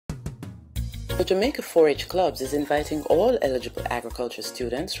Jamaica 4-H Clubs is inviting all eligible agriculture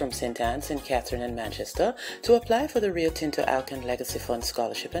students from St. Anne, St. Catherine, and Manchester to apply for the Rio Tinto Alcan Legacy Fund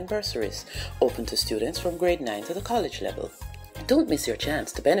Scholarship and Bursaries, open to students from grade 9 to the college level. Don't miss your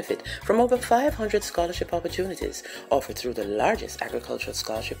chance to benefit from over 500 scholarship opportunities offered through the largest agricultural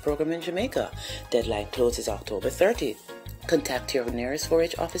scholarship program in Jamaica. Deadline closes October 30th. Contact your nearest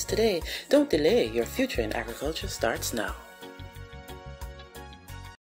 4-H office today. Don't delay. Your future in agriculture starts now.